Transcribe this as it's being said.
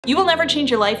You will never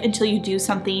change your life until you do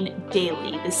something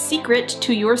daily. The secret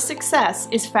to your success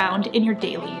is found in your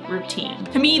daily routine.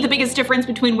 To me, the biggest difference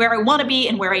between where I want to be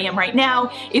and where I am right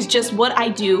now is just what I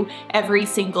do every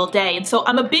single day. And so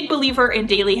I'm a big believer in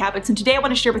daily habits, and today I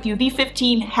want to share with you the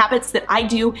 15 habits that I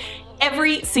do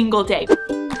every single day.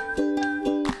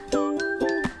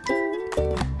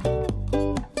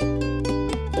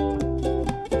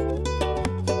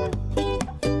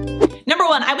 Number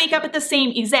one, I wake up at the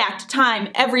same exact time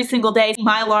every single day.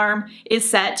 My alarm is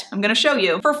set, I'm gonna show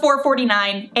you, for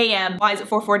 4:49 a.m. Why is it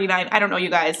 4:49? I don't know, you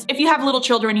guys. If you have little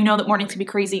children, you know that mornings can be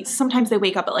crazy. Sometimes they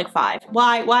wake up at like 5.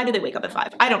 Why do they wake up at 5?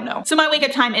 I don't know. So my wake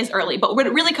up time is early, but what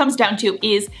it really comes down to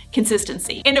is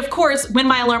consistency. And of course, when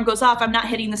my alarm goes off, I'm not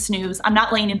hitting the snooze, I'm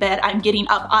not laying in bed, I'm getting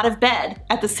up out of bed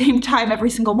at the same time every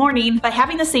single morning. By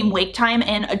having the same wake time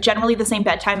and generally the same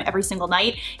bedtime every single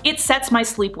night, it sets my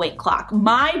sleep-wake clock.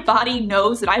 My body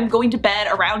knows that I'm going to bed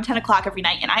around 10 o'clock every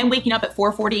night, and I'm waking up at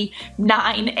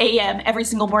 4:49 a.m. every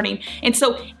single morning. And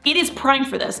so it is primed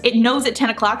for this. It knows at 10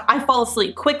 o'clock I fall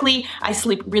asleep quickly, I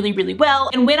sleep really, really well.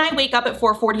 And when I wake up at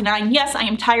 4:49, yes, I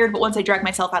am tired, but once I drag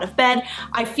myself out of bed,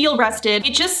 I feel rested.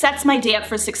 It just sets my day up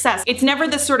for success. It's never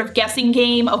this sort of guessing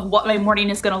game of what my morning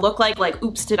is gonna look like,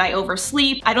 oops, did I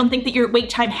oversleep? I don't think that your wake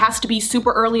time has to be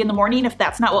super early in the morning if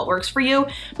that's not what works for you,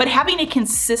 but having a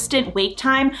consistent wake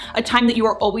time, a time that you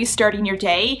are always starting your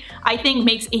day, I think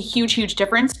makes a huge, huge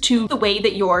difference to the way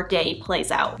that your day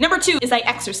plays out. Number 2 is I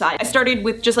exercise. I started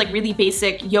with just like really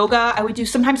basic yoga. I would do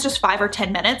sometimes just 5 or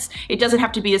 10 minutes. It doesn't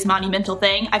have to be this monumental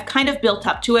thing. I've kind of built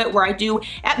up to it where I do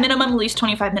at minimum at least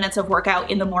 25 minutes of workout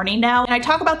in the morning now. And I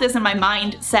talk about this in my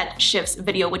mindset shifts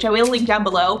video, which I will link down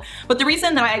below. But the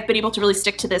reason that I've been able to really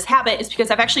stick to this habit is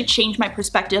because I've actually changed my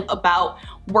perspective about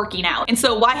working out. And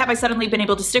so why have I suddenly been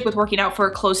able to stick with working out for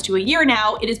close to a year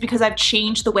now? It is because I've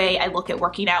changed the way I look at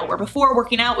working out, where before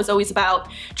working out was always about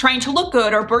trying to look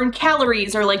good or burn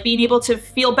calories or like being able to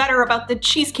feel better about the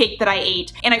cheesecake that I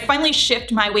ate. And I finally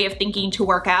shift my way of thinking to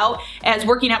work out as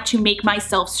working out to make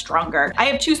myself stronger. I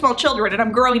have 2 small children and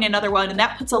I'm growing another one, and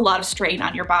that puts a lot of strain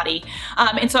on your body.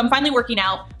 And so I'm finally working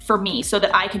out for me so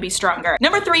that I can be stronger.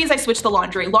 Number 3 is I switched the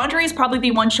laundry. Laundry is probably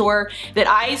the one chore that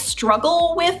I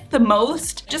struggle with the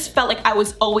most. Just felt like I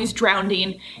was always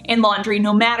drowning in laundry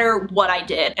no matter what I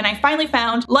did. And I finally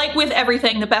found, like with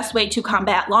everything, the best way to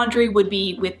combat laundry would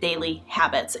be with daily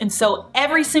habits. And so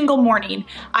every single morning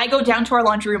I go down to our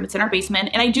laundry room, it's in our basement,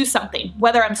 and I do something,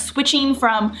 whether I'm switching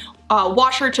from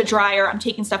washer to dryer, I'm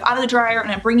taking stuff out of the dryer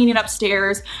and I'm bringing it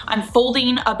upstairs, I'm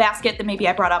folding a basket that maybe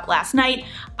I brought up last night.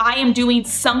 I am doing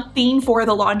something for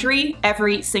the laundry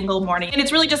every single morning. And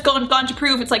it's really just gone to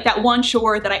prove it's like that one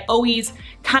chore that I always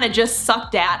kind of just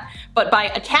sucked at, but by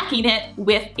attacking it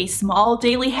with a small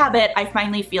daily habit, I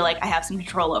finally feel like I have some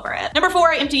control over it. Number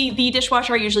 4, I empty the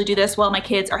dishwasher. I usually do this while my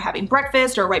kids are having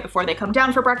breakfast or right before they come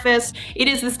down for breakfast. It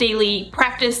is this daily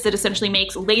practice that essentially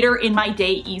makes later in my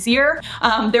day easier.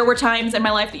 There were times in my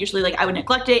life that usually like I would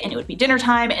neglect it and it would be dinner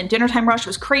time, and dinner time rush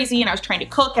was crazy and I was trying to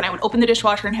cook and I would open the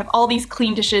dishwasher and have all these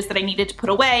clean dishes that I needed to put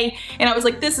away, and I was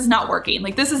like, this is not working.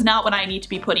 Like, this is not what I need to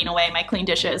be putting away, my clean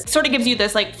dishes. It sort of gives you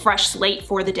this like fresh slate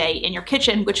for the day in your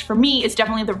kitchen, which for me is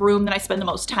definitely the room that I spend the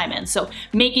most time in. So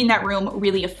making that room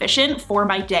really efficient for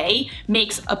my day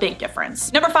makes a big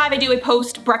difference. Number 5, I do a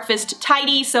post breakfast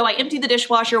tidy. So I empty the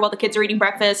dishwasher while the kids are eating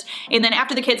breakfast, and then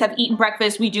after the kids have eaten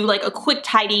breakfast, we do like a quick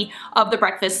tidy of the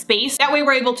breakfast space. That way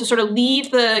we're able to sort of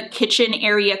leave the kitchen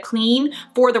area clean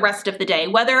for the rest of the day.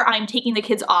 Whether I'm taking the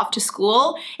kids off to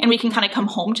school and we can kind of come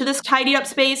home to this tidied up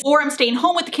space, or I'm staying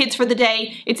home with the kids for the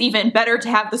day, it's even better to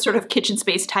have the sort of kitchen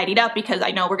space tidied up because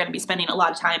I know we're gonna be spending a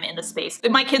lot of time in the space.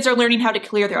 My kids are learning how to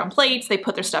clear their own plates, they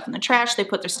put their stuff in the trash, they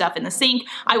put their stuff in the sink.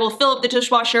 I will fill up the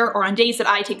dishwasher, or on days that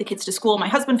I take the kids to school, my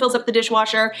husband fills up the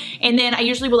dishwasher, and then I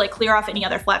usually will like clear off any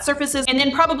other flat surfaces and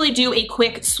then probably do a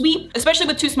quick sweep. Especially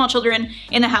with 2 small children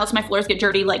in the house, my floors get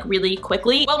dirty like really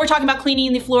quickly. While we're talking about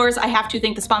cleaning the floors, I have to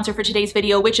thank the sponsor for today's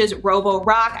video, which is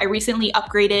Robo-Rock. I recently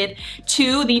upgraded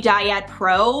to the Dyad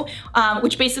Pro,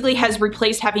 which basically has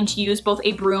replaced having to use both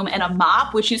a broom and a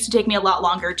mop, which used to take me a lot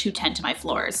longer to tend to my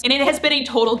floors. And it has been a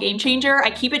total game changer.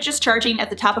 I keep it just charging at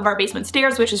the top of our basement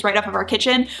stairs, which is right off of our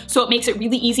kitchen, so it makes it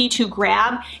really easy to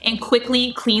grab and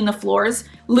quickly clean the floors.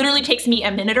 Literally takes me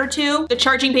a minute or 2. The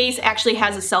charging base actually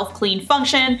has a self-clean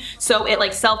function, so it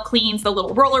like self-cleans the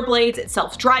little roller blades, it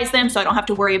self-dries them, so I don't have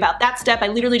to worry about that step. I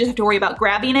literally just have to worry about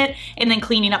grabbing it and then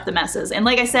cleaning up the messes. And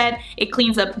like I said, it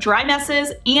cleans up dry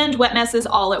messes and wet messes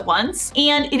all at once,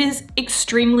 and it is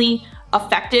extremely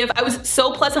effective. I was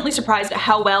so pleasantly surprised at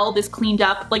how well this cleaned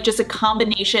up, like just a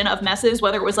combination of messes,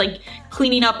 whether it was like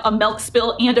cleaning up a milk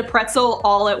spill and a pretzel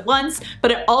all at once,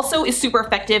 but it also is super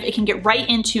effective. It can get right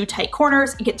into tight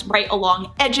corners, it gets right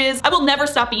along edges. I will never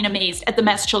stop being amazed at the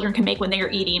mess children can make when they are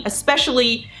eating,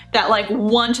 especially that like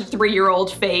 1 to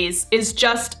 3-year-old phase is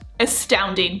just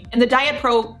astounding. And the Diet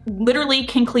Pro literally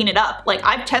can clean it up. Like,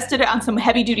 I've tested it on some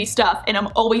heavy duty stuff and I'm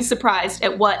always surprised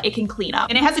at what it can clean up.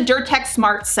 And it has a DIRTech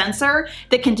Smart sensor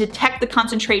that can detect the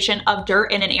concentration of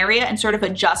dirt in an area and sort of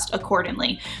adjust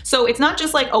accordingly. So it's not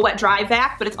just like a wet dry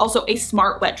vac, but it's also a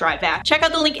smart wet dry vac. Check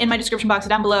out the link in my description box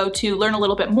down below to learn a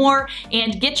little bit more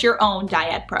and get your own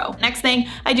Diet Pro. Next thing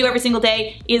I do every single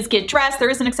day is get dressed. There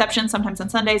is an exception. Sometimes on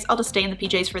Sundays, I'll just stay in the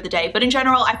PJs for the day. But in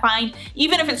general, I find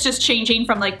even if it's just changing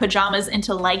from like pajamas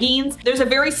into leggings, there's a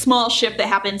very small shift that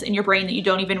happens in your brain that you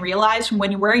don't even realize from when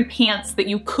you're wearing pants that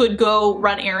you could go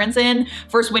run errands in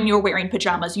versus when you're wearing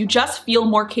pajamas. You just feel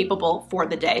more capable for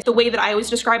the day. The way that I always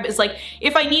describe it is like,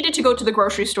 if I needed to go to the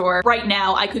grocery store right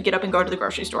now, I could get up and go to the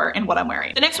grocery store in what I'm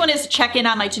wearing. The next one is check in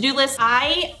on my to-do list.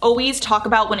 I always talk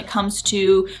about when it comes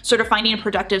to sort of finding a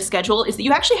productive schedule is that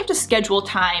you actually have to schedule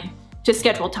time to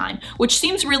schedule time, which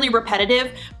seems really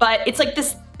repetitive, but it's like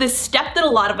this step that a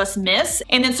lot of us miss.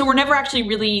 And then so we're never actually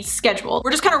really scheduled. We're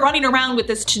just kind of running around with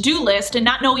this to-do list and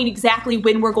not knowing exactly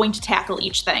when we're going to tackle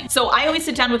each thing. So I always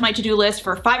sit down with my to-do list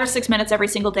for 5 or 6 minutes every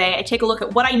single day. I take a look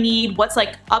at what I need, what's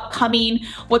like upcoming,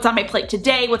 what's on my plate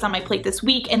today, what's on my plate this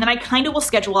week, and then I kind of will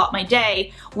schedule out my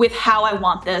day with how I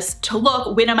want this to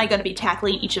look. When am I going to be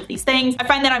tackling each of these things? I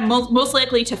find that I'm most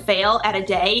likely to fail at a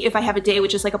day if I have a day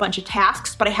which is like a bunch of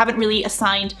tasks, but I haven't really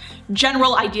assigned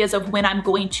general ideas of when I'm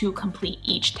going to complete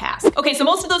each task. Okay, so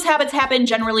most of those habits happen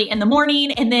generally in the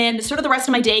morning, and then sort of the rest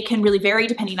of my day can really vary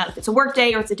depending on if it's a work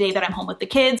day or it's a day that I'm home with the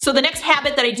kids. So the next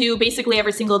habit that I do basically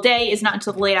every single day is not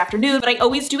until the late afternoon, but I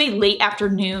always do a late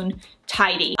afternoon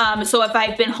tidy. So if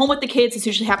I've been home with the kids, this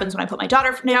usually happens when I put my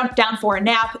daughter down for a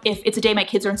nap. If it's a day my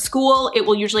kids are in school, it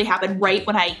will usually happen right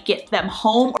when I get them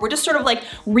home. We're just sort of like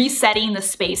resetting the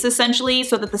space essentially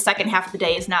so that the second half of the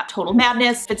day is not total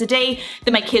madness. If it's a day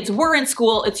that my kids were in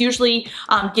school, it's usually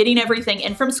getting everything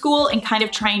in from school and kind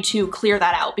of trying to clear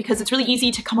that out, because it's really easy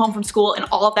to come home from school and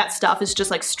all of that stuff is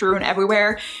just like strewn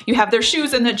everywhere. You have their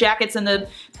shoes and the jackets and the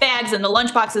bags and the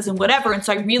lunch boxes and whatever. And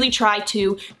so I really try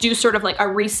to do sort of like a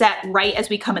reset right as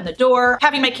we come in the door.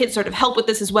 Having my kids sort of help with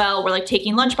this as well. We're like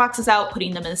taking lunch boxes out,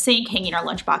 putting them in the sink, hanging our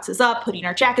lunch boxes up, putting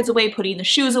our jackets away, putting the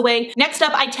shoes away. Next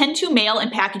up, I tend to mail in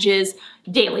packages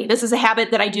daily. This is a habit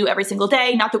that I do every single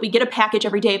day. Not that we get a package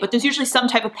every day, but there's usually some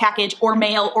type of package or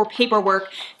mail or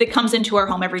paperwork that comes into our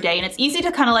home every day. And it's easy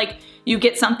to kind of like, you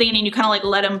get something and you kind of like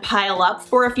let them pile up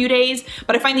for a few days.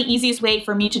 But I find the easiest way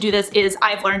for me to do this is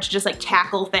I've learned to just like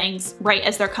tackle things right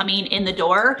as they're coming in the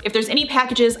door. If there's any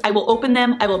packages, I will open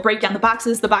them. I will break down the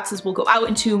boxes. The boxes will go out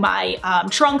into my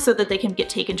trunk so that they can get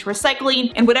taken to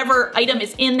recycling. And whatever item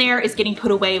is in there is getting put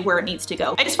away where it needs to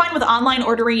go. I just find with online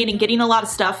ordering and getting a lot of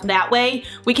stuff that way,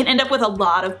 we can end up with a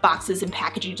lot of boxes and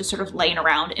packaging just sort of laying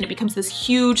around, and it becomes this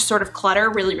huge sort of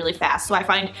clutter really, really fast. So I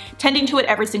find tending to it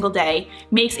every single day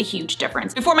makes a huge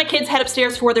difference. Before my kids head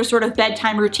upstairs for their sort of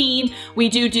bedtime routine, we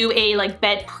do a like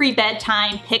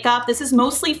pre-bedtime pickup. This is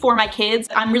mostly for my kids.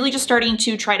 I'm really just starting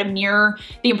to try to mirror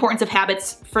the importance of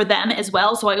habits for them as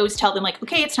well. So I always tell them like,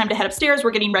 okay, it's time to head upstairs.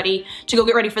 We're getting ready to go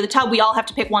get ready for the tub. We all have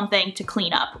to pick one thing to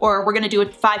clean up, or we're gonna do a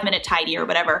 5-minute tidy or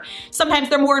whatever. Sometimes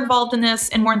they're more involved in this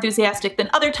and more enthusiastic than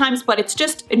other times, but it's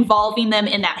just involving them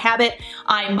in that habit.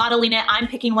 I'm modeling it. I'm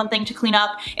picking one thing to clean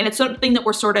up, and it's something that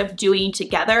we're sort of doing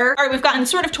together. All right, we've gotten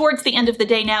sort of towards the end of the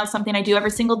day now, something I do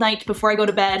every single night before I go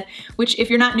to bed, which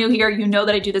if you're not new here, you know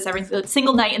that I do this every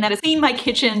single night, and that is clean my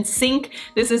kitchen sink.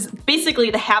 This is basically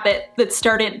the habit that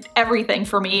started everything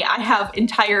for me. I have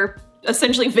entire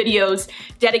essentially videos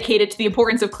dedicated to the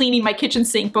importance of cleaning my kitchen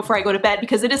sink before I go to bed,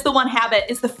 because it is the one habit,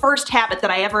 it's the first habit that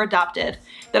I ever adopted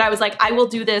that I was like, I will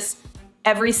do this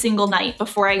every single night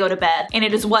before I go to bed. And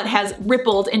it is what has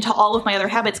rippled into all of my other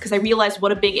habits, because I realized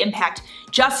what a big impact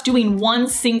just doing one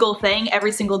single thing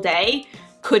every single day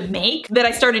could make, that I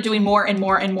started doing more and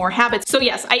more and more habits. So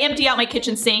yes, I empty out my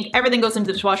kitchen sink, everything goes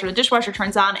into the dishwasher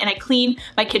turns on, and I clean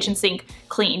my kitchen sink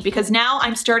clean, because now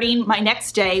I'm starting my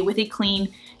next day with a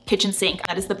clean kitchen sink.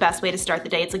 That is the best way to start the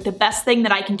day. It's like the best thing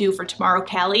that I can do for tomorrow,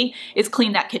 Kallie, is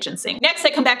clean that kitchen sink. Next, I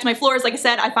come back to my floors. Like I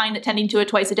said, I find that tending to it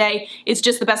twice a day is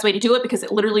just the best way to do it because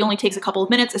it literally only takes a couple of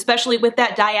minutes, especially with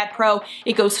that Dyad Pro.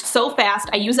 It goes so fast.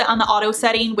 I use it on the auto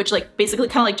setting, which like basically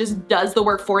kind of like just does the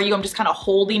work for you. I'm just kind of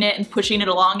holding it and pushing it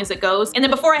along as it goes. And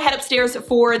then before I head upstairs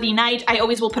for the night, I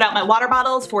always will put out my water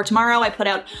bottles for tomorrow. I put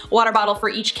out a water bottle for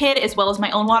each kid as well as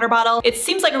my own water bottle. It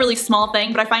seems like a really small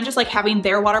thing, but I find just like having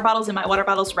their water bottles and my water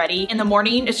bottles ready in the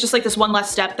morning, it's just like this one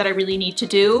less step that I really need to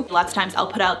do. Lots of times I'll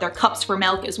put out their cups for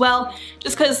milk as well,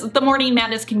 just because the morning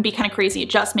madness can be kind of crazy. It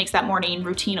just makes that morning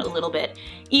routine a little bit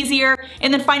easier.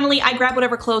 And then finally, I grab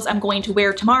whatever clothes I'm going to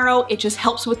wear tomorrow. It just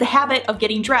helps with the habit of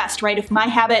getting dressed, right? If my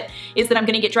habit is that I'm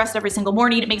gonna get dressed every single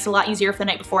morning, it makes it a lot easier for the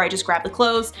night before I just grab the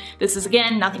clothes. This is,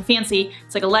 again, nothing fancy.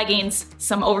 It's like a leggings,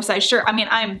 some oversized shirt. I mean,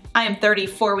 I am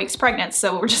 34 weeks pregnant,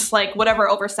 so we're just like whatever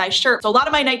oversized shirt. So a lot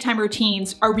of my nighttime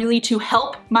routines are really to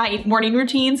help my morning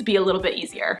routines be a little bit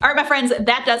easier. All right, my friends,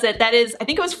 that does it. That is, I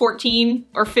think it was 14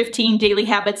 or 15 daily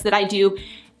habits that I do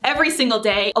every single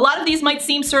day. A lot of these might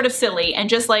seem sort of silly and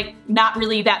just like not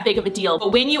really that big of a deal,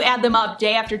 but when you add them up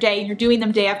day after day and you're doing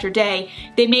them day after day,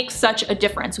 they make such a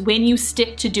difference. When you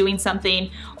stick to doing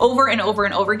something over and over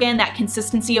and over again, that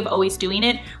consistency of always doing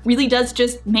it really does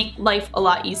just make life a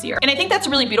lot easier. And I think that's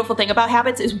a really beautiful thing about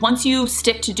habits is once you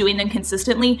stick to doing them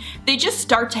consistently, they just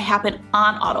start to happen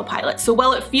on autopilot. So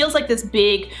while it feels like this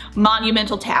big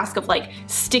monumental task of like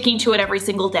sticking to it every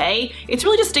single day, it's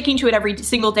really just sticking to it every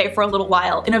single day for a little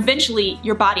while. And eventually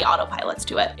your body autopilots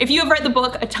to it. If you have read the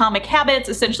book Atomic Habits,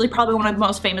 essentially probably one of the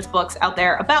most famous books out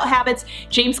there about habits,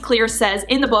 James Clear says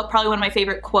in the book, probably one of my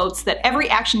favorite quotes, that every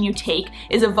action you take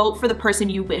is a vote for the person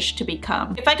you wish to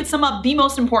become. If I could sum up the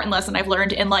most important lesson I've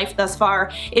learned in life thus far,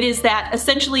 it is that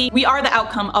essentially we are the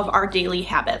outcome of our daily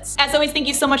habits. As always, thank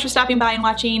you so much for stopping by and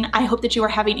watching. I hope that you are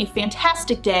having a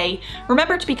fantastic day.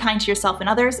 Remember to be kind to yourself and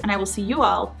others, and I will see you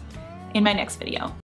all in my next video.